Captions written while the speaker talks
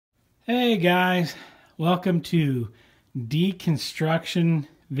Hey guys, welcome to Deconstruction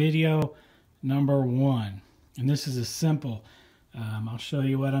video number 1. And this is a simple, I'll show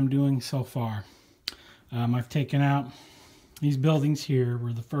you what I'm doing so far. I've taken out these buildings here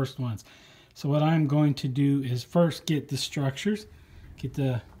were the first ones. So what I'm going to do is first get the structures, get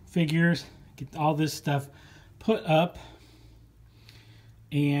the figures, get all this stuff put up,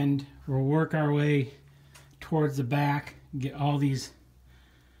 and we'll work our way towards the back, get all these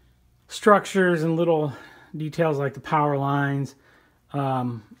structures and little details like the power lines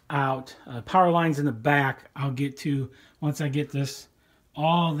out. Power lines in the back I'll get to once I get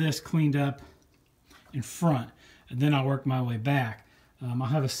all this cleaned up in front, and then I'll work my way back. I'll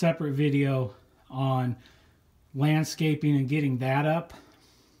have a separate video on landscaping and getting that up,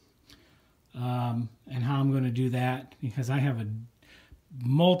 and how I'm going to do that, because I have a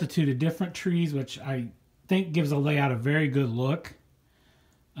multitude of different trees which I think gives the layout a very good look.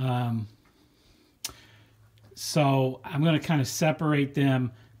 So I'm going to kind of separate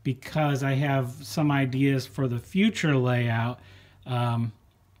them because I have some ideas for the future layout,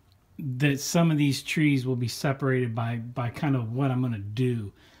 that some of these trees will be separated by kind of what I'm going to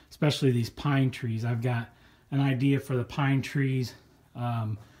do, especially these pine trees. I've got an idea for the pine trees,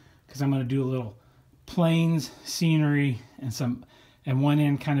 because I'm going to do a little plains scenery and one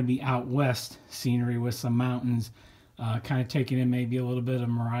end kind of be out west scenery with some mountains, kind of taking in maybe a little bit of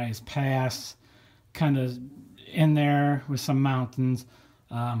Mariah's Pass, kind of in there with some mountains,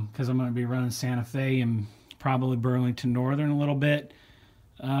 because I'm going to be running Santa Fe and probably Burlington Northern a little bit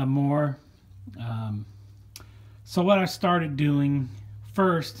more. So what I started doing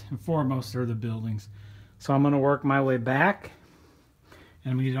first and foremost are the buildings. So I'm going to work my way back,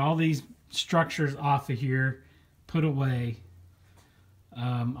 and I'm going to get all these structures off of here, put away.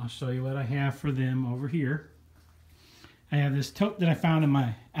 I'll show you what I have for them over here. I have this tote that I found in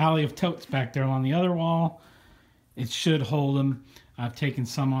my alley of totes back there on the other wall. It should hold them. I've taken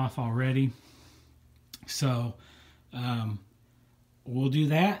some off already. So we'll do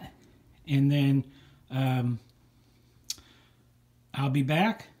that, and then I'll be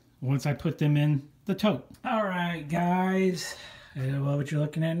back once I put them in the tote. Alright guys, well, what you're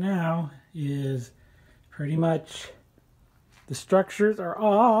looking at now is pretty much the structures are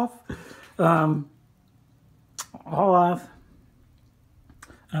off. All off.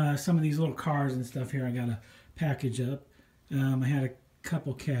 Some of these little cars and stuff here I gotta package up. I had a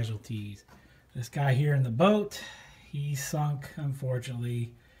couple casualties. This guy here in the boat, he sunk,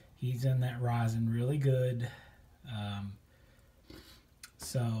 unfortunately. He's in that rosin really good.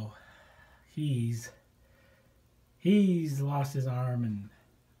 So he's lost his arm, and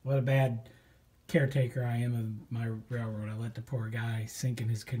what a bad caretaker I am of my railroad. I let the poor guy sink in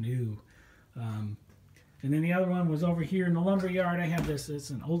his canoe. And then the other one was over here in the lumber yard. I have this,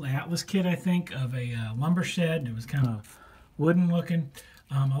 it's an old Atlas kit, I think, of a lumber shed. It was kind of wooden looking.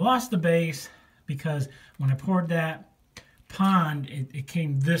 I lost the base because when I poured that pond, it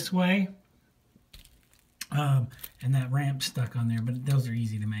came this way. And that ramp stuck on there, but those are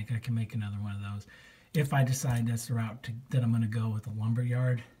easy to make. I can make another one of those if I decide that's the route that I'm going to go with the lumber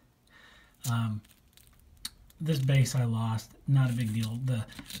yard. This base I lost, not a big deal.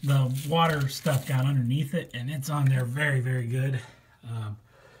 The water stuff got underneath it, and it's on there very, very good.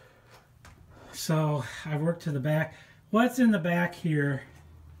 So I worked to the back. What's in the back here,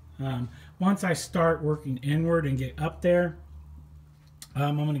 once I start working inward and get up there,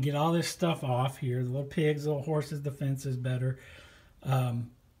 I'm going to get all this stuff off here. The little pigs, the little horses, the fence is better.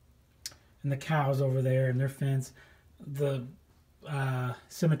 And the cows over there and their fence. The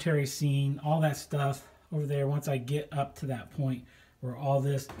cemetery scene, all that stuff over there. Once I get up to that point where all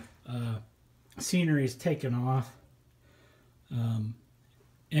this scenery is taken off,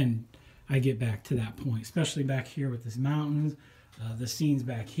 and I get back to that point, especially back here with these mountains, the scenes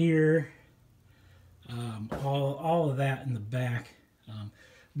back here, all of that in the back,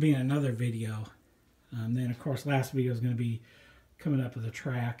 being another video. Then of course last video is going to be coming up with a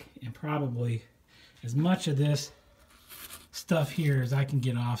track, and probably as much of this stuff here as I can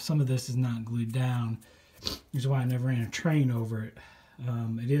get off. Some of this is not glued down, which is why I never ran a train over it.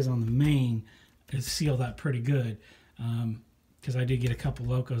 It is on the main. It's sealed up pretty good, because I did get a couple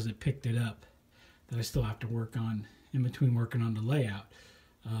locos that picked it up that I still have to work on in between working on the layout.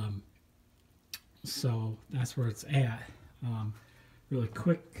 So that's where it's at. Really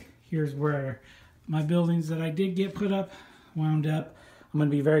quick, here's where my buildings that I did get put up wound up. I'm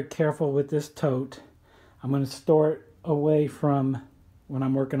going to be very careful with this tote. I'm going to store it away from when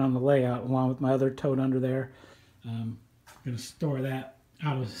I'm working on the layout, along with my other tote under there. I'm going to store that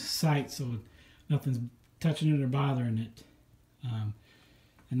out of sight so nothing's touching it or bothering it.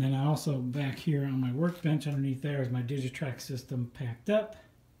 And then I also, back here on my workbench underneath there, is my Digitrack system packed up.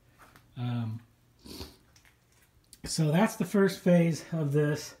 So that's the first phase of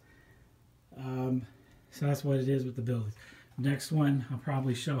this. So that's what it is with the buildings. Next one, I'll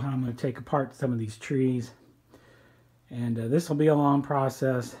probably show how I'm going to take apart some of these trees. And this will be a long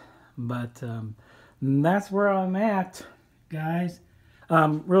process, but that's where I'm at, guys.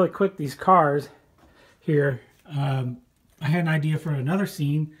 Really quick, these cars here. I had an idea for another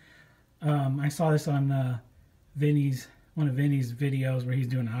scene. I saw this on one of Vinny's videos where he's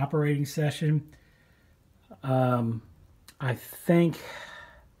doing an operating session. I think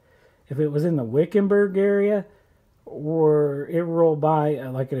if it was in the Wickenburg area, or it rolled by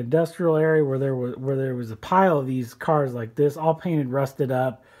like an industrial area where there was a pile of these cars like this, all painted, rusted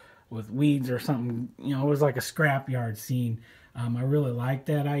up with weeds or something. You know, it was like a scrapyard scene. I really liked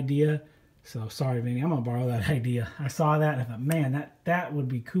that idea. So sorry, Vinny, I'm gonna borrow that idea. I saw that and I thought, man, that would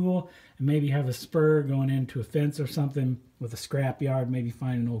be cool. And maybe have a spur going into a fence or something with a scrapyard. Maybe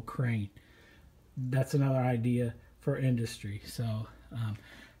find an old crane. That's another idea for industry. So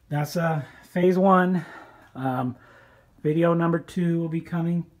that's phase one. Video number 2 will be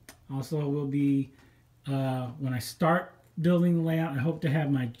coming. Also will be when I start building the layout. I hope to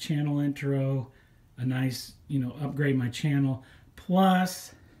have my channel intro, a nice, upgrade my channel.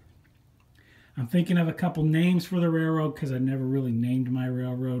 Plus, I'm thinking of a couple names for the railroad because I never really named my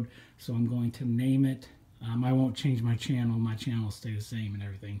railroad. So I'm going to name it. I won't change my channel. My channel will stay the same and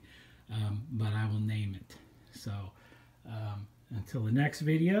everything. But I will name it. So until the next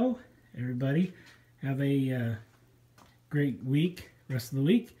video, everybody have a great week, rest of the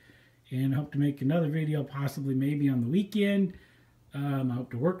week, and I hope to make another video possibly maybe on the weekend. I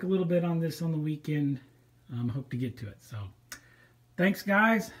hope to work a little bit on this on the weekend. I hope to get to it. So thanks,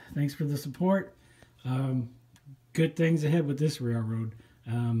 guys. Thanks for the support. Good things ahead with this railroad.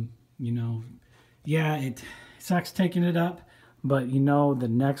 Yeah, it sucks taking it up, but the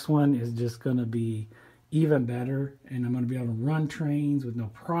next one is just going to be even better, and I'm going to be able to run trains with no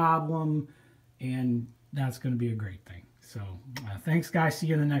problem, and that's going to be a great thing. So thanks, guys. See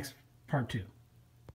you in the next part 2.